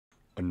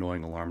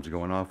annoying alarms are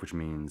going off, which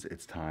means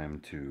it's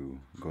time to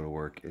go to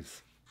work.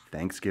 It's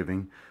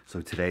Thanksgiving,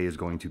 so today is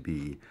going to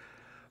be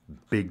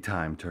big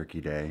time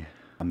turkey day.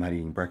 I'm not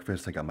eating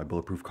breakfast. I got my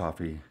bulletproof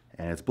coffee,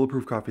 and it's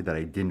bulletproof coffee that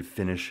I didn't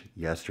finish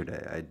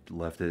yesterday. I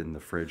left it in the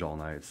fridge all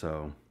night,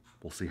 so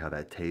we'll see how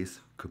that tastes.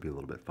 Could be a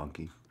little bit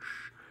funky.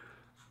 Shh.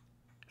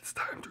 It's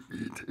time to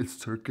eat. It's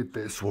turkey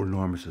day.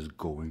 Swolenormous is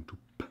going to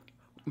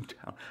pound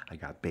down. I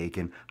got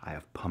bacon. I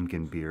have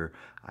pumpkin beer.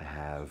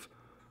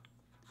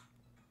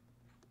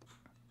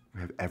 We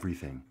have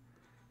everything.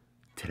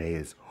 Today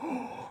is,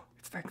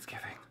 it's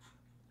Thanksgiving.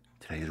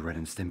 Today is Ren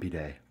and Stimpy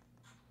Day.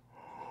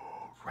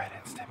 Ren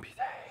and Stimpy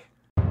Day.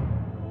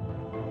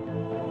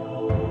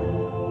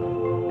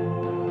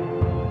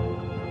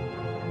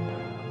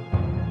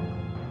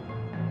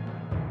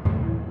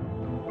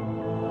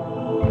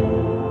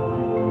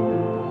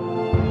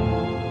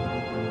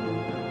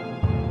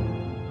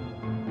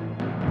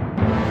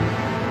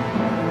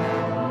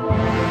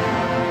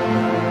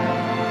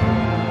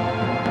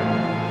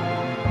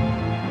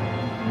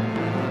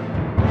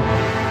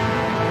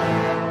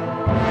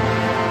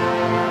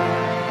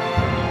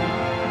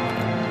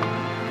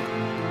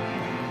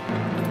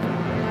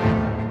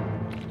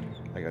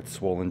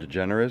 Swollen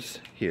degenerous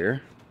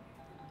here.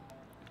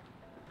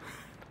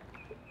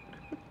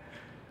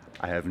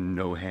 I have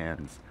no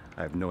hands.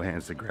 I have no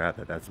hands to grab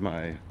that. That's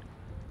my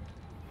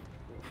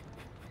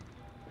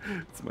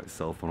it's my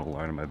cell phone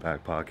alarm in my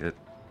back pocket.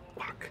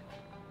 Fuck.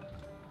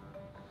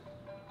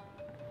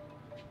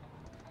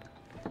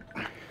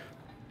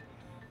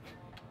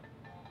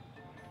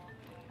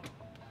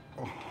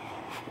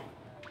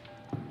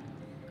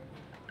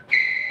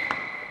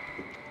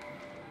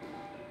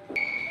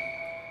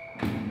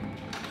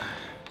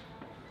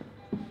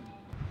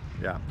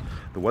 Yeah,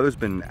 the weather's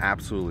been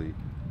absolutely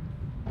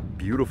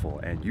beautiful,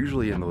 and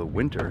usually in the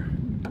winter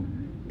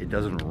it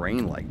doesn't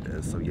rain like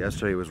this. So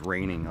yesterday it was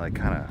raining like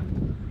kind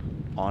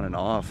of on and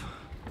off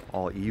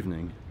all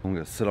evening. I'm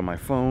gonna sit on my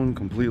phone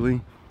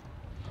completely.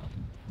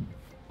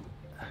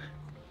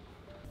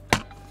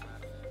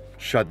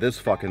 Shut this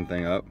fucking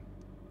thing up.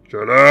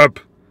 Shut up!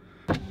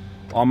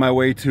 On my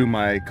way to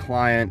my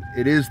client.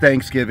 It is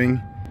Thanksgiving,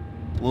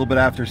 a little bit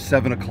after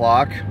 7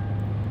 o'clock.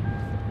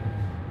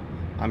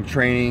 I'm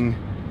training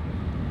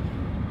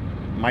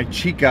my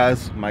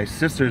chicas, my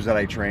sisters that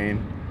I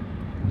train,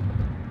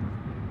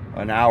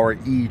 an hour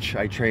each.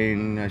 I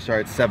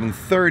start at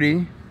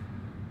 7:30.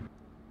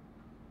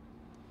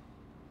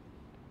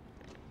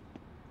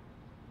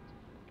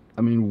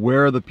 I mean,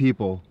 where are the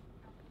people?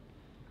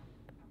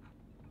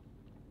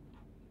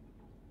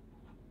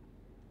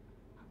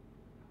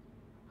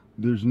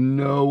 There's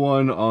no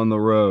one on the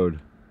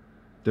road.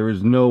 There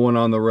is no one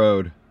on the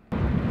road.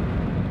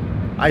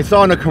 I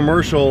saw in a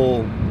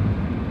commercial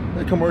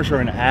or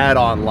an ad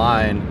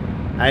online,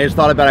 I just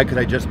thought about it because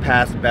I just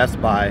passed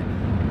Best Buy,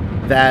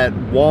 that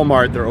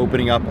Walmart,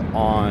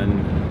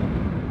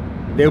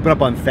 they open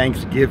up on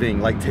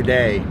Thanksgiving, like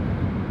today,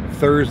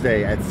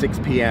 Thursday at 6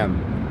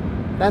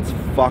 p.m. That's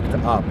fucked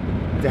up.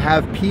 To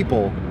have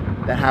people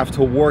that have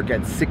to work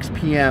at 6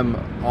 p.m.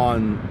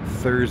 on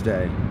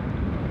Thursday,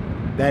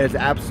 that is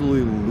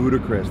absolutely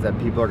ludicrous that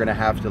people are gonna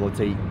have to, let's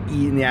say,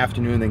 eat in the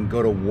afternoon, then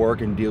go to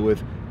work and deal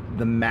with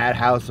the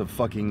madhouse of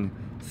fucking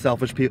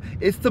selfish people.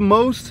 It's the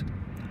most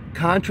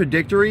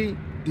contradictory,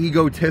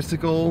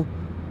 egotistical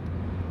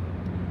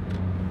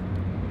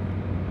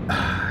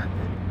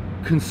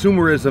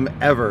consumerism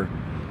ever.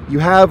 You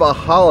have a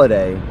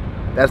holiday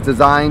that's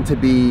designed to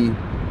be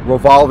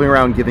revolving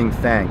around giving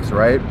thanks,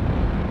 right?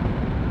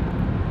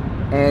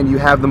 And you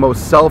have the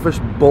most selfish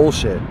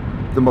bullshit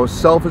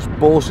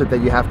that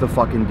you have to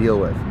fucking deal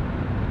with.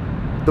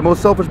 The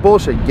most selfish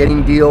bullshit,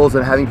 getting deals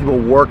and having people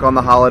work on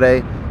the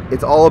holiday.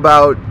 It's all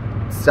about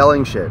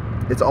selling shit.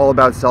 It's all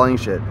about selling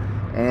shit.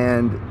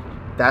 And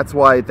that's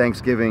why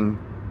Thanksgiving,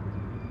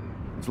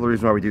 it's the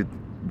reason why we do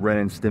Ren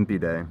and Stimpy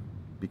Day,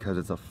 because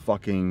it's a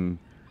fucking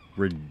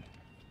is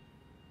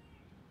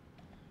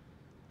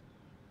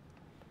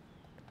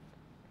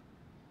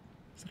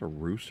that a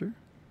rooster?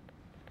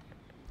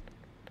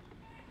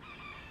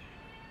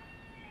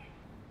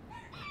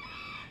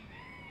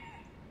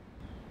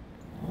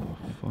 Oh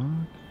fuck.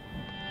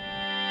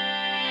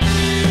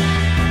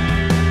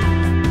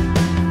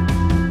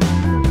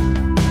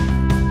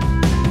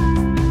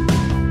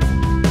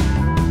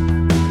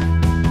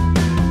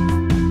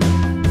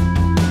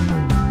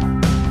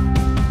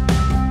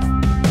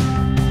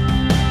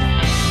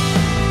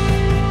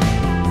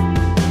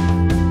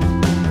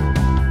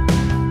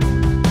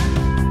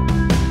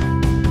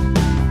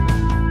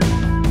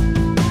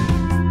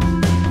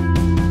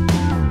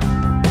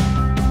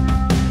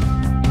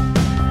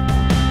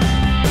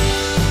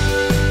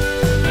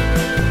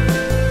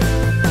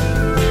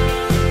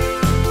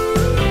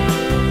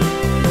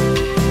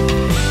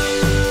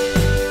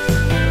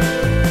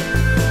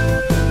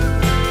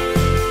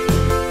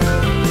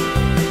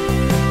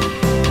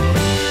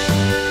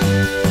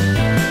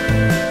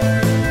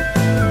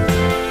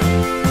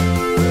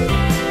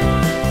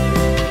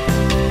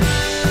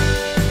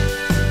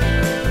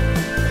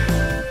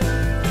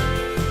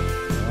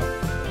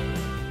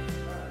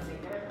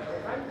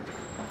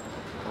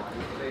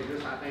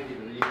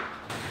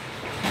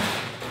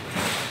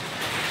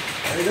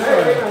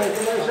 Hey,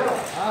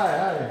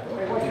 Hi.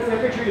 Hey, what kind of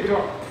picture you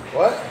doing?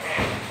 What?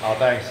 Oh,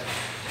 thanks.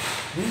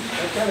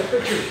 What kind of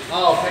picture?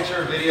 Oh,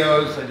 picture,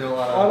 videos. I do a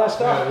lot of... All that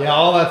stuff? Yeah,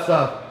 all that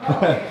stuff.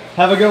 Okay.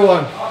 Have a good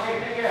one. Okay,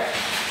 take care.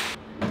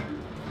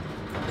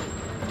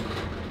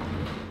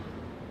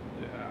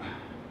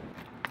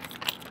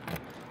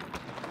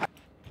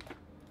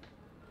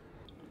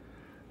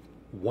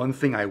 One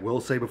thing I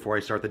will say before I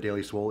start the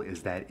Daily Swole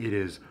is that it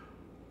is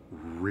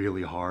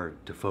really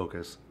hard to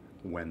focus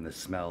when the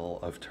smell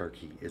of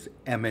turkey is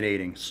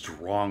emanating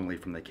strongly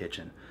from the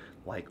kitchen,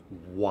 like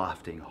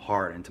wafting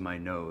hard into my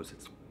nose.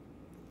 It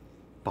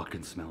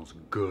fucking smells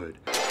good.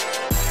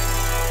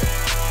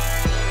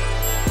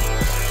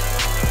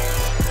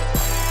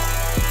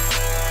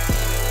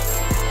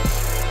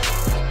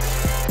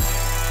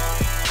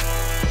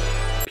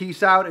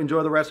 Peace out.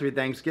 Enjoy the rest of your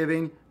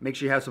Thanksgiving. Make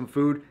sure you have some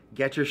food.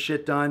 Get your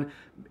shit done.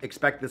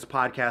 Expect this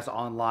podcast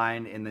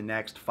online in the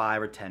next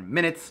 5 or 10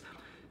 minutes.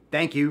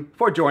 Thank you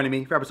for joining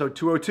me for episode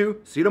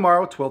 202. See you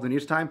tomorrow, 12 noon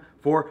Eastern time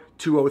for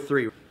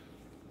 203.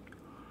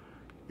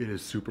 It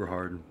is super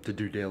hard to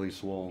do Daily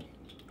Swole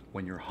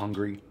when you're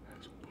hungry.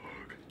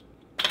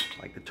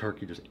 Like the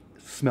turkey just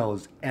smell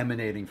is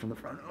emanating from the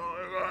front.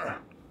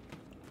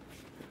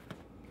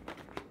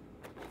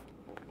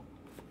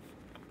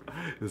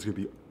 This is gonna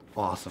be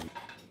awesome.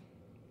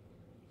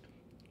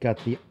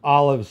 Got the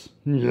olives.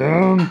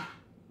 Yum.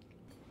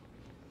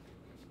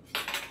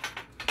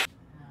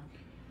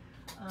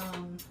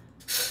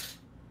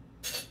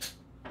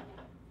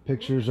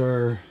 Pictures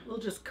are... We'll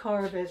just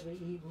carve as we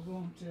eat. We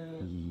won't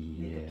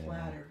make a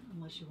platter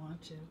unless you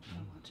want to. I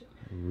don't want to.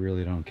 I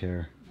really don't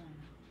care.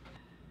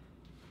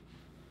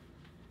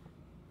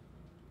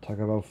 Talk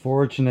about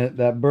fortunate,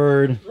 that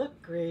bird.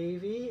 Look,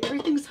 gravy.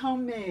 Everything's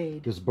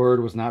homemade. This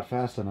bird was not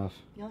fast enough.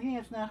 The only thing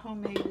that's not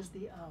homemade is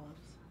the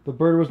olives. The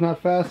bird was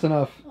not fast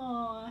enough.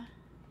 Aw.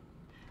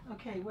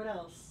 Okay, what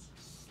else?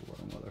 Slow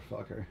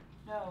motherfucker.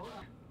 No.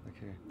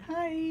 Okay.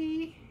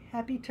 Hi.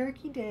 Happy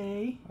Turkey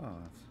Day. Oh,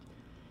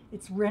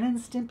 It's Ren and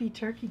Stimpy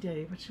Turkey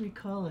Day. What should we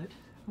call it?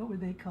 What would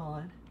they call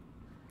it?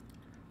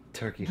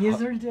 turkey.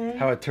 Gizzard Day?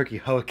 How about turkey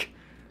HOEK?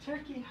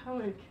 Turkey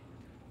HOEK.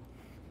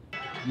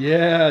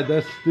 Yeah,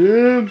 that's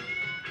Stim.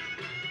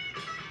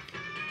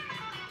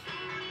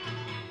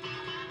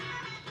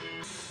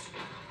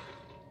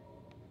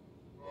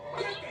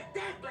 Get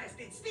that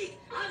blasted stick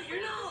out of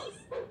your nose!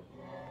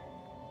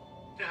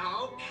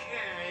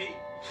 Okay.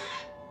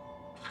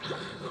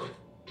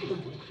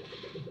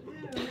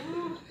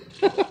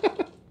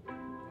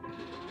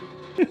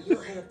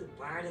 You'll have to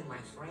pardon my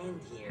friend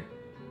here.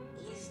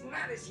 He's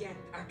not as yet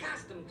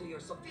accustomed to your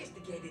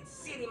sophisticated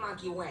city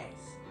monkey ways.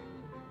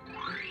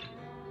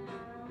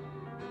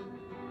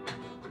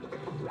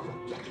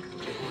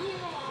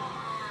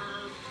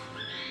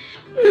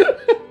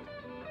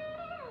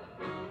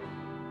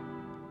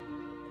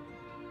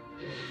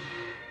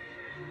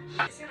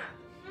 Listen up.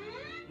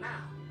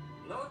 Now,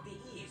 note the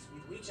ease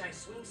with which I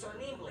swing so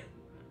nimbly.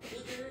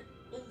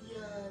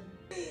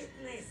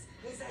 Witness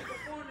as I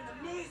perform an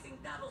amazing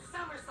double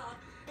somersault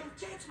and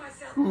catch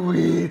myself.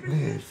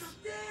 Witness.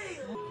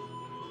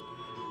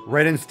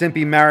 Ren and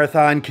Stimpy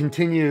marathon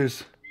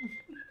continues.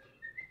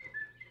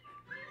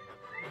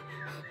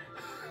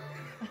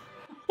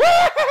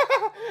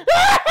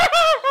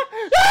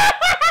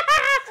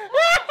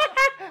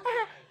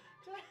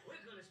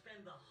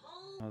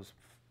 That was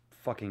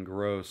fucking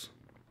gross.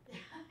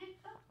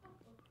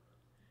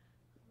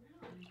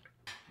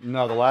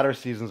 No, the latter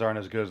seasons aren't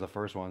as good as the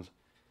first ones.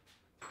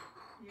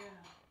 Yeah.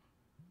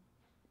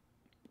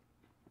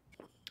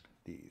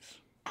 These.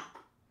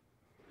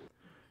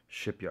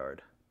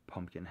 Shipyard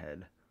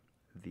Pumpkinhead,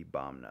 the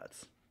bomb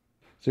nuts.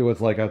 See what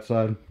it's like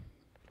outside.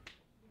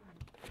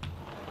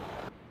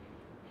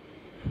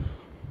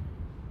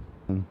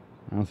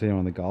 I don't see anyone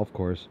on the golf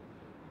course.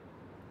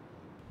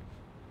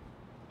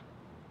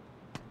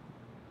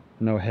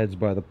 No heads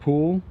by the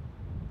pool.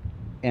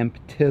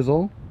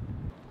 Emptizzle.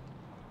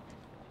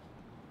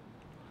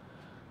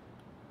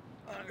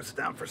 I'm gonna sit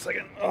down for a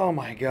second. Oh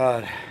my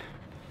god.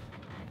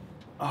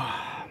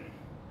 Oh.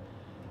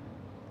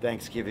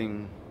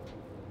 Thanksgiving.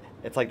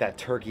 It's like that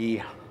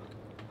turkey,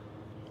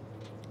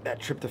 that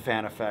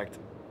tryptophan effect.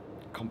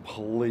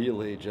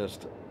 Completely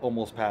just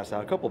almost passed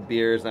out. A couple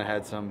beers and I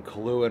had some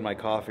Kahlua in my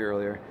coffee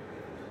earlier.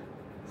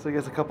 So I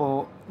guess a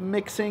couple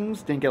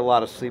mixings. Didn't get a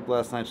lot of sleep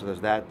last night, so there's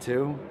that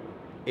too.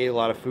 Ate a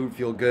lot of food,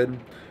 feel good.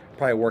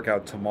 Probably work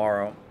out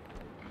tomorrow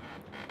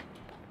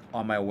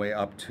on my way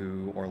up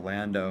to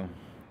Orlando.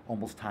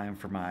 Almost time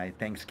for my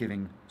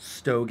Thanksgiving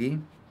stogie.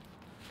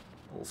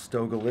 A little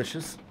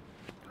stogalicious.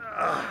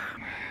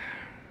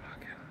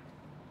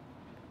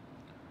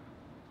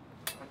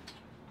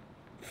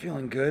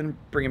 Feeling good,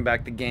 bringing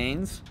back the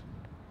gains.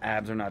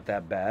 Abs are not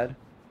that bad.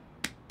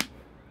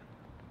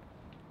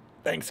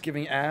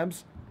 Thanksgiving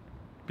abs.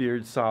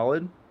 Beard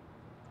solid.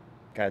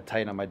 Gotta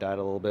tighten up my diet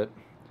a little bit.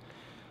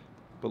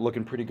 But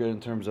looking pretty good in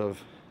terms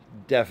of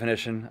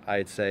definition,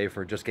 I'd say,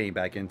 for just getting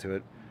back into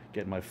it,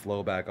 getting my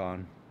flow back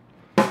on.